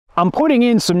I'm putting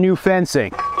in some new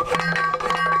fencing.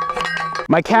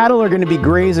 My cattle are going to be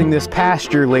grazing this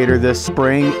pasture later this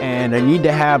spring, and I need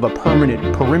to have a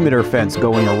permanent perimeter fence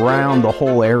going around the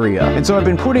whole area. And so I've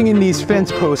been putting in these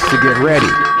fence posts to get ready.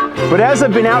 But as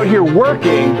I've been out here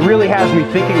working, it really has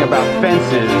me thinking about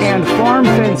fences, and farm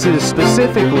fences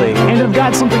specifically. And I've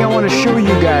got something I want to show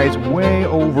you guys way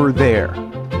over there.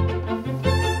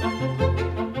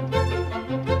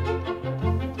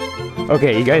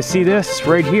 Okay, you guys see this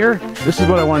right here? This is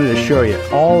what I wanted to show you.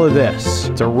 All of this.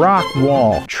 It's a rock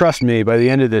wall. Trust me, by the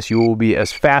end of this, you will be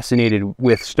as fascinated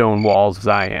with stone walls as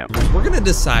I am. We're gonna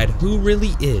decide who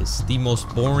really is the most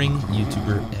boring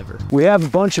YouTuber ever. We have a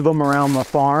bunch of them around the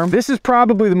farm. This is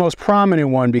probably the most prominent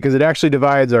one because it actually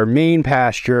divides our main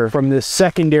pasture from this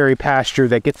secondary pasture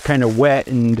that gets kind of wet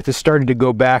and has started to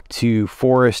go back to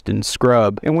forest and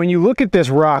scrub. And when you look at this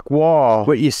rock wall,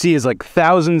 what you see is like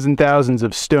thousands and thousands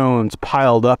of stones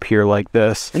piled up here like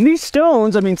this. And these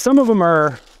stones, I mean, some of them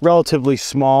are relatively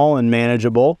small and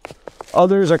manageable.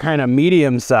 Others are kind of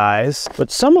medium size,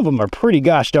 but some of them are pretty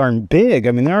gosh darn big.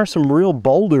 I mean, there are some real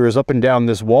boulders up and down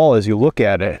this wall as you look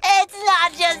at it. It's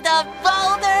not just a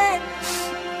boulder,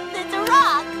 it's a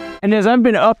rock. And as I've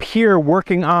been up here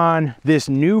working on this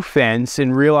new fence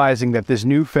and realizing that this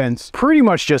new fence pretty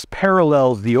much just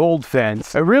parallels the old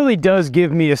fence, it really does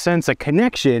give me a sense of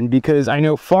connection because I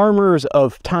know farmers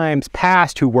of times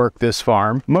past who worked this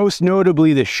farm, most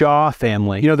notably the Shaw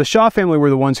family. You know, the Shaw family were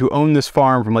the ones who owned this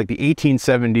farm from like the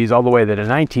 1870s all the way to the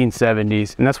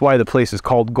 1970s, and that's why the place is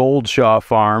called Gold Shaw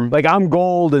Farm. Like, I'm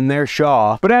Gold and they're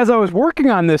Shaw. But as I was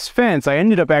working on this fence, I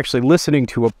ended up actually listening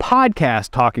to a podcast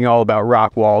talking all about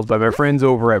rock walls by my friends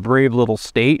over at Brave Little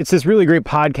State. It's this really great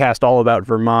podcast all about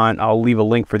Vermont. I'll leave a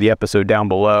link for the episode down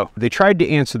below. They tried to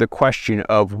answer the question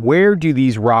of where do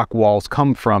these rock walls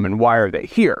come from and why are they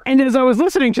here? And as I was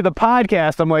listening to the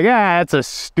podcast, I'm like, that's a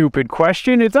stupid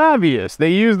question. It's obvious.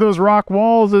 They use those rock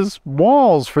walls as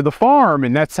walls for the farm,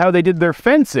 and that's how they did their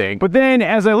fencing. But then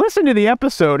as I listened to the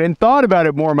episode and thought about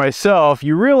it more myself,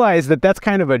 you realize that that's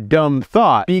kind of a dumb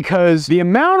thought because the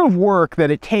amount of work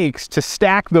that it takes to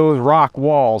stack those rock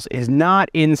walls is not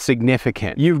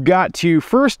insignificant. You've got to,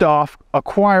 first off,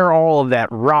 acquire all of that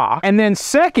rock. And then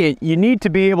second, you need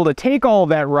to be able to take all of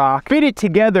that rock, fit it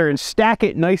together and stack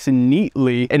it nice and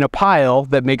neatly in a pile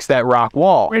that makes that rock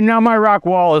wall. And now my rock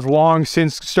wall has long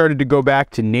since started to go back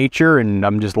to nature and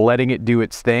I'm just letting it do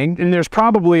its thing. And there's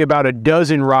probably about a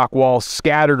dozen rock walls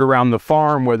scattered around the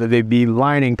farm, whether they be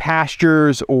lining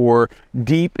pastures or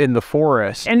deep in the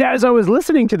forest. And as I was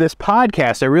listening to this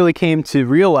podcast, I really came to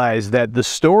realize that the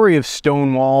story of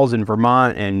stone walls in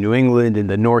Vermont and New England and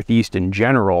the Northeast in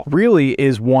general really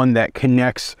is one that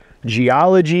connects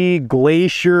geology,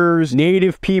 glaciers,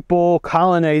 native people,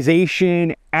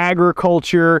 colonization,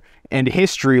 agriculture, and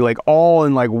history, like all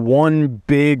in like one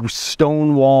big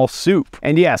stone wall soup.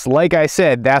 And yes, like I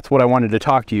said, that's what I wanted to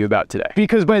talk to you about today.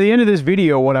 Because by the end of this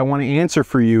video, what I want to answer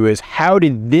for you is how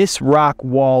did this rock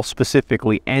wall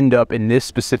specifically end up in this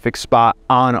specific spot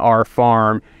on our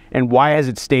farm? And why has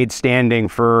it stayed standing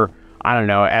for, I don't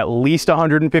know, at least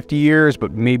 150 years,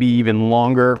 but maybe even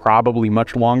longer, probably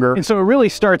much longer. And so it really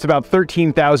starts about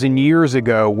 13,000 years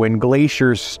ago when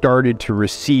glaciers started to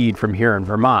recede from here in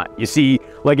Vermont. You see,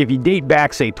 like if you date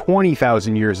back, say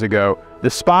 20,000 years ago, the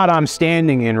spot I'm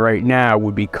standing in right now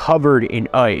would be covered in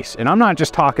ice. And I'm not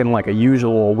just talking like a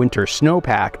usual winter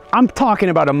snowpack. I'm talking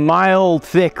about a mile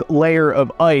thick layer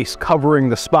of ice covering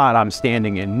the spot I'm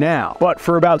standing in now. But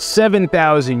for about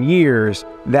 7,000 years,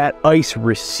 that ice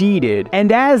receded.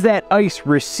 And as that ice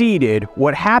receded,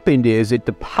 what happened is it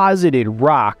deposited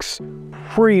rocks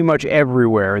pretty much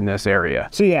everywhere in this area.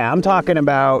 So yeah, I'm talking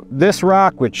about this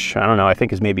rock, which I don't know, I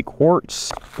think is maybe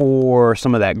quartz, or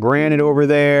some of that granite over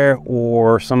there, or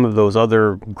some of those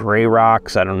other gray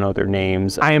rocks. I don't know their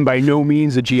names. I am by no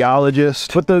means a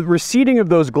geologist, but the receding of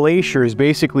those glaciers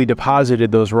basically deposited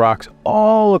those rocks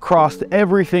all across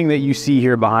everything that you see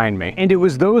here behind me. And it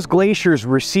was those glaciers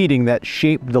receding that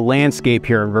shaped the landscape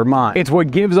here in Vermont. It's what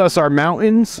gives us our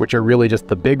mountains, which are really just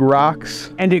the big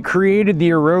rocks, and it created the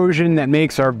erosion that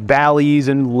makes our valleys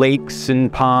and lakes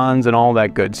and ponds and all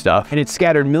that good stuff. And it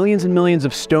scattered millions and millions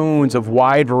of stones of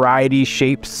wide varieties,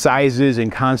 shapes, sizes,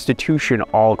 and constitution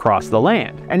all across the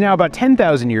land. And now about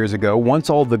 10,000 years ago, once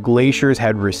all the glaciers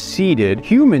had receded,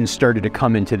 humans started to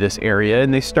come into this area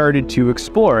and they started to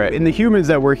explore it. In the the humans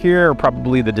that were here are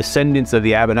probably the descendants of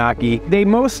the Abenaki. They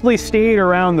mostly stayed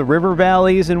around the river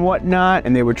valleys and whatnot,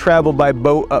 and they would travel by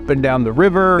boat up and down the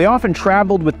river. They often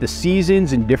traveled with the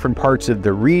seasons in different parts of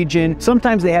the region.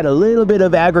 Sometimes they had a little bit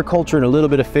of agriculture and a little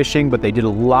bit of fishing, but they did a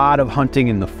lot of hunting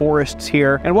in the forests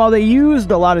here. And while they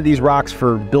used a lot of these rocks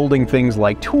for building things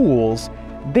like tools,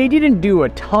 they didn't do a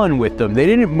ton with them. They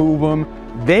didn't move them.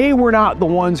 They were not the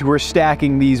ones who were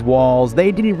stacking these walls.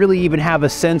 They didn't really even have a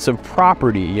sense of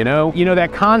property, you know?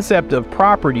 That concept of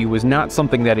property was not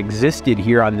something that existed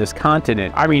here on this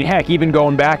continent. I mean, heck, even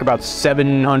going back about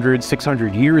 700,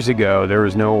 600 years ago, there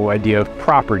was no idea of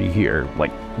property here,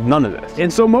 like none of this.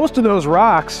 And so most of those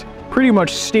rocks pretty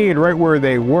much stayed right where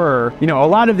they were. A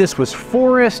lot of this was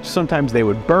forest. Sometimes they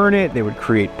would burn it. They would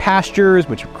create pastures,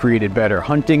 which created better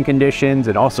hunting conditions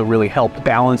and also really helped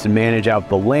balance and manage out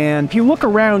the land. If you look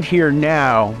around here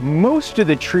now, most of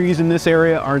the trees in this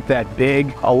area aren't that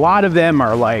big. A lot of them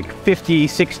are like 50,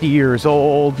 60 years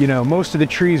old. Most of the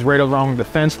trees right along the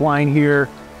fence line here,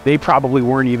 they probably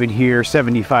weren't even here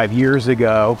 75 years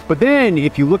ago. But then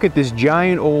if you look at this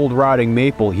giant old rotting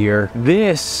maple here,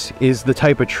 this is the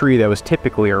type of tree that was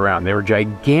typically around. They were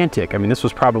gigantic. I mean, this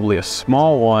was probably a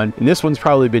small one, and this one's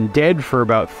probably been dead for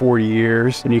about 40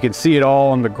 years. And you can see it all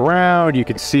on the ground. You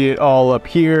can see it all up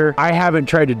here. I haven't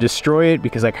tried to destroy it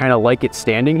because I kind of like it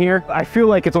standing here. I feel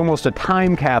like it's almost a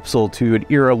time capsule to an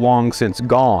era long since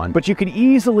gone. But you could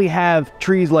easily have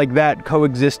trees like that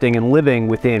coexisting and living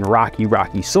within rocky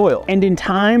soil. And in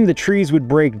time, the trees would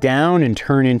break down and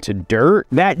turn into dirt.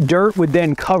 That dirt would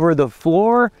then cover the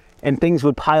floor and things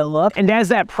would pile up. And as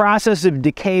that process of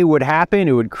decay would happen,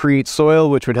 it would create soil,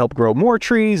 which would help grow more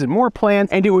trees and more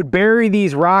plants, and it would bury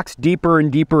these rocks deeper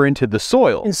and deeper into the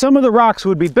soil. And some of the rocks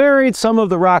would be buried, some of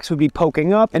the rocks would be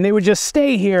poking up, and they would just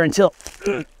stay here until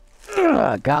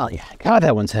golly, God,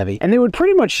 that one's heavy. And they would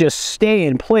pretty much just stay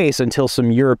in place until some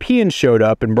Europeans showed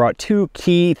up and brought two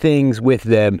key things with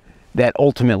them that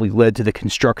ultimately led to the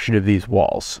construction of these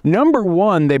walls. Number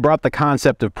one, they brought the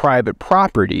concept of private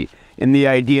property and the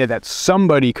idea that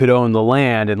somebody could own the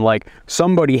land and like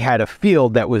somebody had a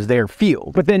field that was their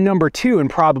field. But then number two, and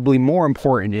probably more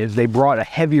important, is they brought a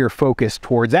heavier focus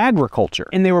towards agriculture.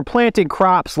 And they were planting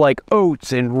crops like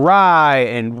oats and rye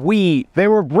and wheat. They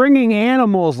were bringing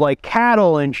animals like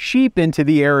cattle and sheep into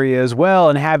the area as well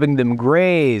and having them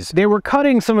graze. They were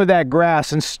cutting some of that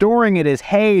grass and storing it as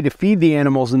hay to feed the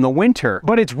animals in the winter.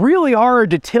 But it's really hard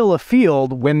to till a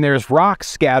field when there's rocks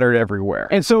scattered everywhere.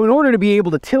 And so in order to be able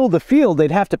to till the field,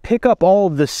 they'd have to pick up all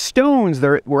of the stones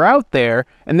that were out there,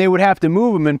 and they would have to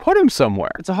move them and put them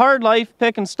somewhere. It's a hard life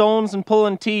picking stones and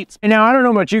pulling teats. And now, I don't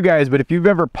know about you guys, but if you've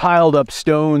ever piled up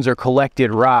stones or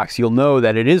collected rocks, you'll know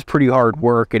that it is pretty hard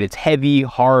work, and it's heavy,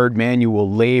 hard manual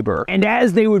labor. And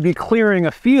as they would be clearing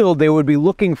a field, they would be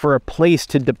looking for a place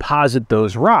to deposit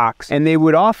those rocks, and they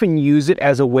would often use it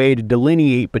as a way to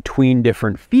delineate between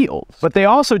different fields. But they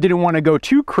also didn't want to go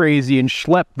too crazy and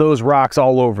schlep those rocks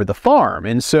all over the farm.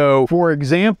 And so, for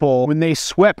example, when they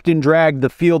swept and dragged the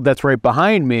field that's right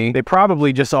behind me, they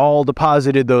probably just all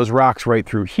deposited those rocks right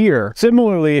through here.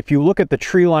 Similarly, if you look at the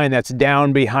tree line that's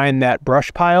down behind that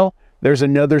brush pile, there's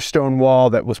another stone wall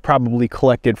that was probably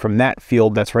collected from that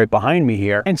field that's right behind me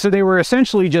here. And so they were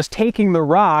essentially just taking the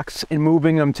rocks and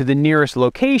moving them to the nearest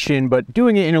location, but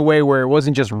doing it in a way where it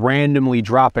wasn't just randomly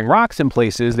dropping rocks in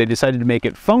places. They decided to make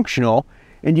it functional,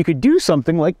 and you could do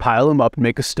something like pile them up and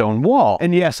make a stone wall.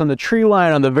 And yes, on the tree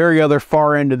line on the very other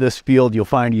far end of this field, you'll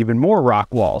find even more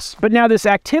rock walls. But now this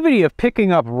activity of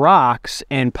picking up rocks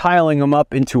and piling them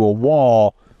up into a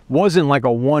wall wasn't like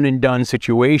a one and done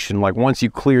situation. Like once you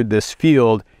cleared this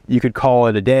field, you could call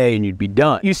it a day and you'd be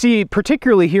done. You see,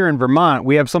 particularly here in Vermont,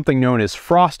 we have something known as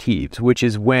frost heaves, which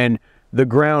is when the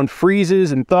ground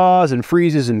freezes and thaws and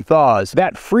freezes and thaws.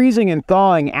 That freezing and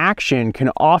thawing action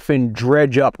can often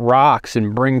dredge up rocks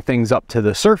and bring things up to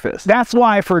the surface. That's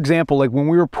why, for example, like when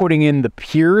we were putting in the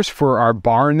piers for our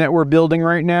barn that we're building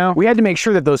right now, we had to make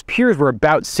sure that those piers were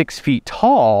about 6 feet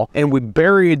tall, and we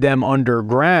buried them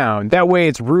underground. That way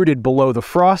it's rooted below the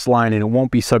frost line and it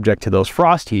won't be subject to those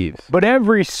frost heaves. But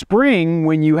every spring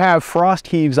when you have frost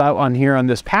heaves out on here on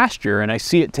this pasture, and I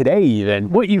see it today even,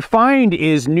 what you find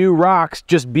is new rocks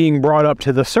just being brought up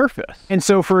to the surface. And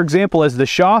so, for example, as the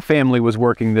Shaw family was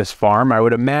working this farm, I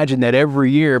would imagine that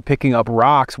every year picking up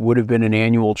rocks would have been an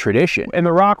annual tradition. And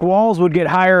the rock walls would get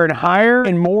higher and higher,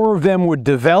 and more of them would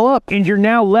develop, and you're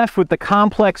now left with the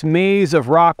complex maze of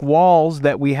rock walls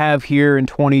that we have here in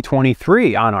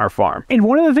 2023 on our farm. And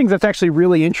one of the things that's actually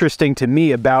really interesting to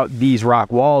me about these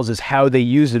rock walls is how they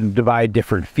use it to divide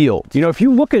different fields. You know, if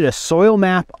you look at a soil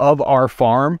map of our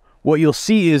farm, what you'll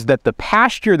see is that the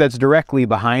pasture that's directly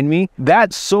behind me,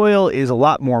 that soil is a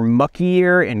lot more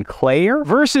muckier and clayer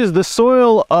versus the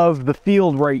soil of the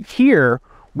field right here,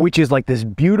 which is like this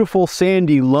beautiful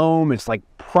sandy loam. It's like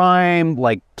prime,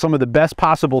 like some of the best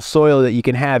possible soil that you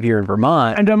can have here in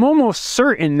Vermont. And I'm almost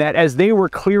certain that as they were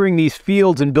clearing these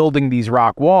fields and building these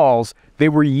rock walls, they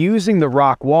were using the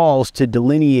rock walls to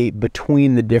delineate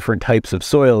between the different types of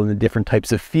soil and the different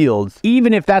types of fields,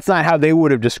 even if that's not how they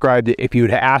would have described it if you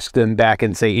had asked them back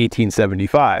in, say,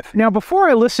 1875. Now, before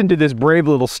I listened to this Brave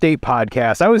Little State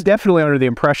podcast, I was definitely under the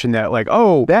impression that, like,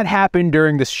 oh, that happened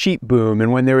during the sheep boom,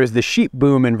 and when there was the sheep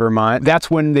boom in Vermont,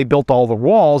 that's when they built all the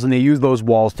walls, and they used those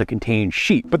walls to contain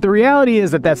sheep. But the reality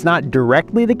is that that's not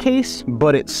directly the case,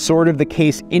 but it's sort of the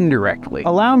case indirectly.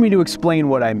 Allow me to explain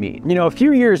what I mean. You know, a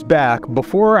few years back,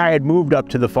 before I had moved up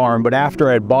to the farm, but after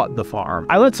I had bought the farm,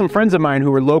 I let some friends of mine who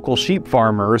were local sheep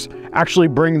farmers actually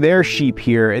bring their sheep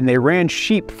here, and they ran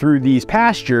sheep through these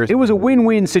pastures. It was a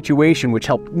win-win situation, which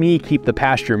helped me keep the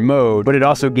pasture mowed, but it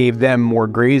also gave them more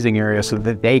grazing area so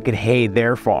that they could hay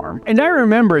their farm. And I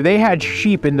remember they had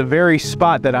sheep in the very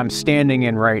spot that I'm standing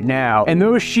in right now, and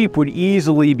those sheep would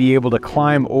easily be able to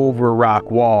climb over rock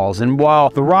walls. And while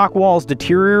the rock walls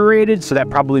deteriorated, so that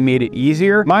probably made it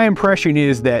easier, my impression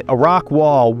is that a rock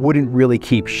wall wouldn't really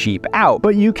keep sheep out.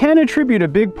 But you can attribute a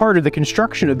big part of the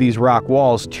construction of these rock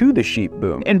walls to the sheep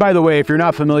boom. And by the way, if you're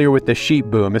not familiar with the sheep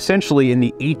boom, essentially in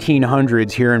the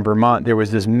 1800s here in Vermont, there was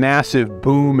this massive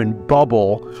boom and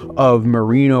bubble of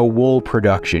merino wool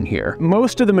production here.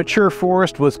 Most of the mature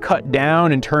forest was cut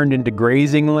down and turned into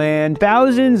grazing land.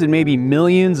 Thousands and maybe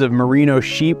millions of merino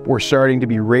sheep were starting to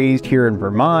be raised here in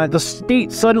Vermont. The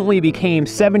state suddenly became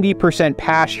 70%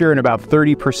 pasture and about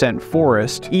 30%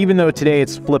 forest, even though today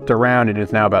it's flipped around and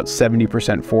it's now about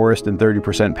 70% forest and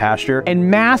 30% pasture.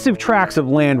 And massive tracts of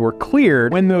land were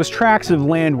cleared. When those tracts of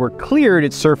land were cleared,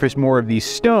 it surfaced more of these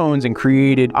stones and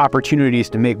created opportunities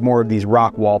to make more of these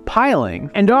rock wall piling.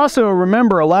 And also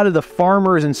remember, a lot of the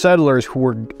farmers and settlers who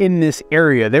were in this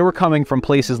area, they were coming from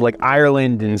places like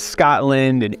Ireland and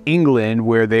Scotland and England,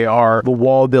 where they are the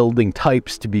wall building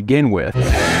types to begin with.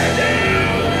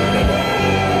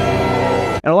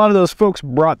 And a lot of those folks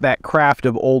brought that craft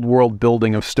of old world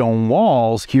building of stone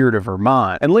walls here to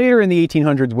Vermont. And later in the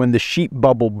 1800s, when the sheep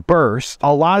bubble burst,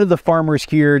 a lot of the farmers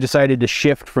here decided to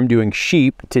shift from doing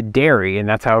sheep to dairy. And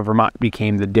that's how Vermont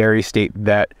became the dairy state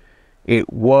that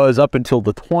it was up until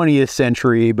the 20th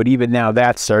century, but even now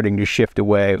that's starting to shift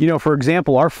away. You know, for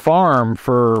example, our farm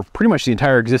for pretty much the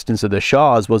entire existence of the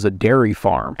Shaws was a dairy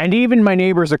farm. And even my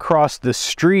neighbors across the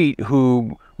street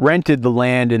who rented the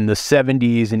land in the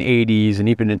 70s and 80s and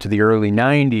even into the early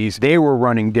 90s, they were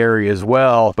running dairy as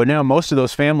well. But now most of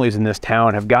those families in this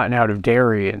town have gotten out of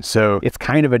dairy, and so it's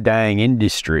kind of a dying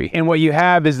industry. And what you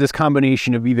have is this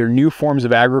combination of either new forms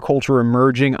of agriculture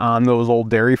emerging on those old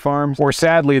dairy farms, or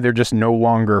sadly, they're just no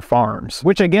longer farms,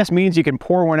 which I guess means you can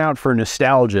pour one out for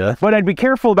nostalgia. But I'd be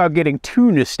careful about getting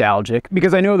too nostalgic,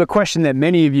 because I know the question that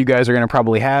many of you guys are going to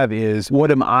probably have is,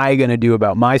 what am I going to do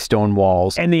about my stone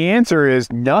walls? And the answer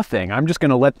is nothing. I'm just going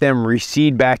to let them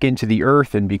recede back into the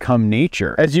earth and become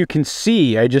nature. As you can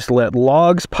see, I just let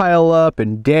logs pile up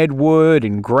and dead wood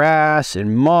and grass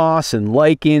and moss and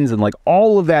lichens and like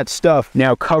all of that stuff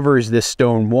now covers this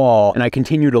stone wall, and I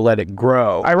continue to let it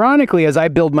grow. Ironically, as I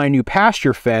build my new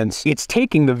pasture fence, it's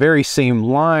taking the very same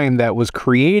line that was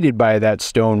created by that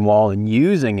stone wall and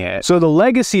using it. So the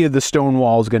legacy of the stone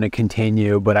wall is going to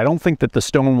continue, but I don't think that the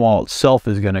stone wall itself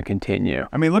is going to continue.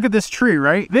 I mean, look at this tree,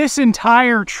 right? This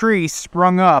entire tree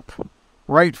sprung up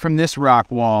right from this rock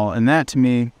wall, and that to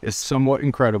me is somewhat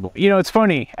incredible. You know, it's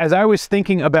funny, as I was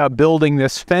thinking about building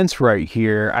this fence right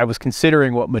here, I was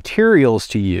considering what materials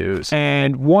to use,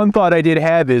 and one thought I did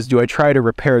have is, do I try to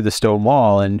repair the stone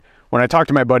wall? And when I talked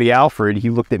to my buddy Alfred, he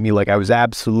looked at me like I was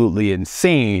absolutely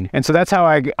insane. And so that's how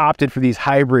I opted for these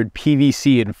hybrid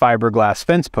PVC and fiberglass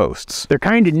fence posts. They're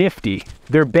kind of nifty.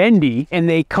 They're bendy, and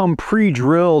they come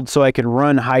pre-drilled so I can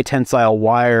run high tensile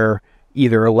wire,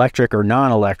 either electric or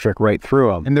non-electric, right through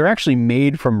them. And they're actually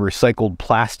made from recycled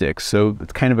plastics, so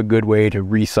it's kind of a good way to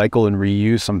recycle and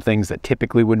reuse some things that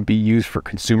typically wouldn't be used for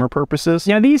consumer purposes.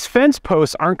 Now, these fence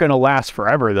posts aren't going to last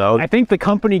forever, though. I think the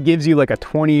company gives you like a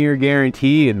 20-year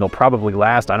guarantee, and they'll probably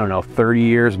last, I don't know, 30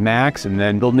 years max, and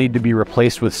then they'll need to be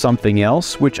replaced with something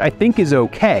else, which I think is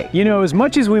okay. You know, as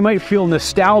much as we might feel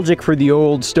nostalgic for the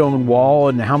old stone wall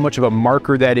and how much of a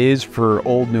marker that is for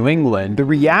old New England, the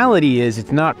reality is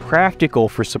it's not practical skeptical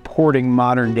for supporting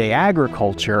modern day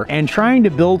agriculture, and trying to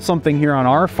build something here on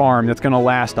our farm that's going to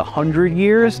last 100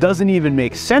 years doesn't even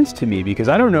make sense to me, because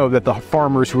I don't know that the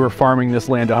farmers who are farming this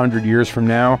land 100 years from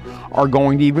now are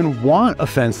going to even want a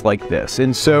fence like this.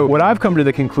 And so what I've come to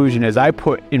the conclusion as I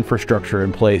put infrastructure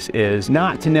in place is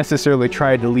not to necessarily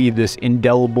try to leave this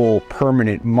indelible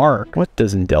permanent mark. What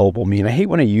does indelible mean? I hate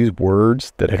when I use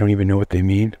words that I don't even know what they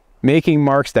mean. Making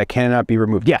marks that cannot be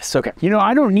removed. Yes, okay. You know,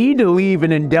 I don't need to leave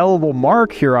an indelible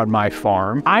mark here on my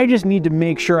farm. I just need to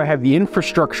make sure I have the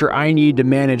infrastructure I need to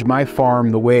manage my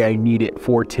farm the way I need it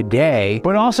for today,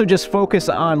 but also just focus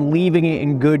on leaving it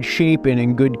in good shape and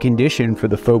in good condition for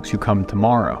the folks who come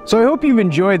tomorrow. So I hope you've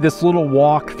enjoyed this little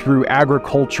walk through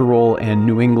agricultural and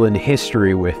New England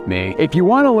history with me. If you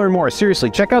want to learn more,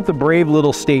 seriously, check out the Brave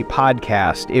Little State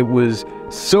podcast. It was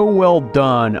so well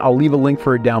done. I'll leave a link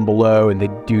for it down below, and they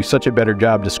do such a better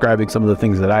job describing some of the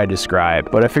things that I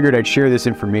describe. But I figured I'd share this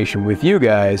information with you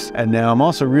guys, and now I'm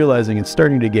also realizing it's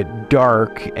starting to get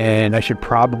dark and I should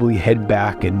probably head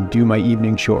back and do my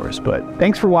evening chores. But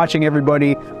thanks for watching,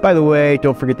 everybody. By the way,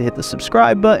 don't forget to hit the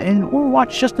subscribe button or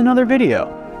watch just another video,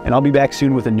 and I'll be back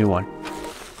soon with a new one.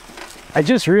 I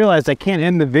just realized I can't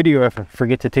end the video if I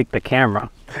forget to take the camera.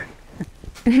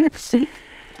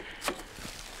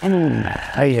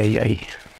 Ay, ay, ay.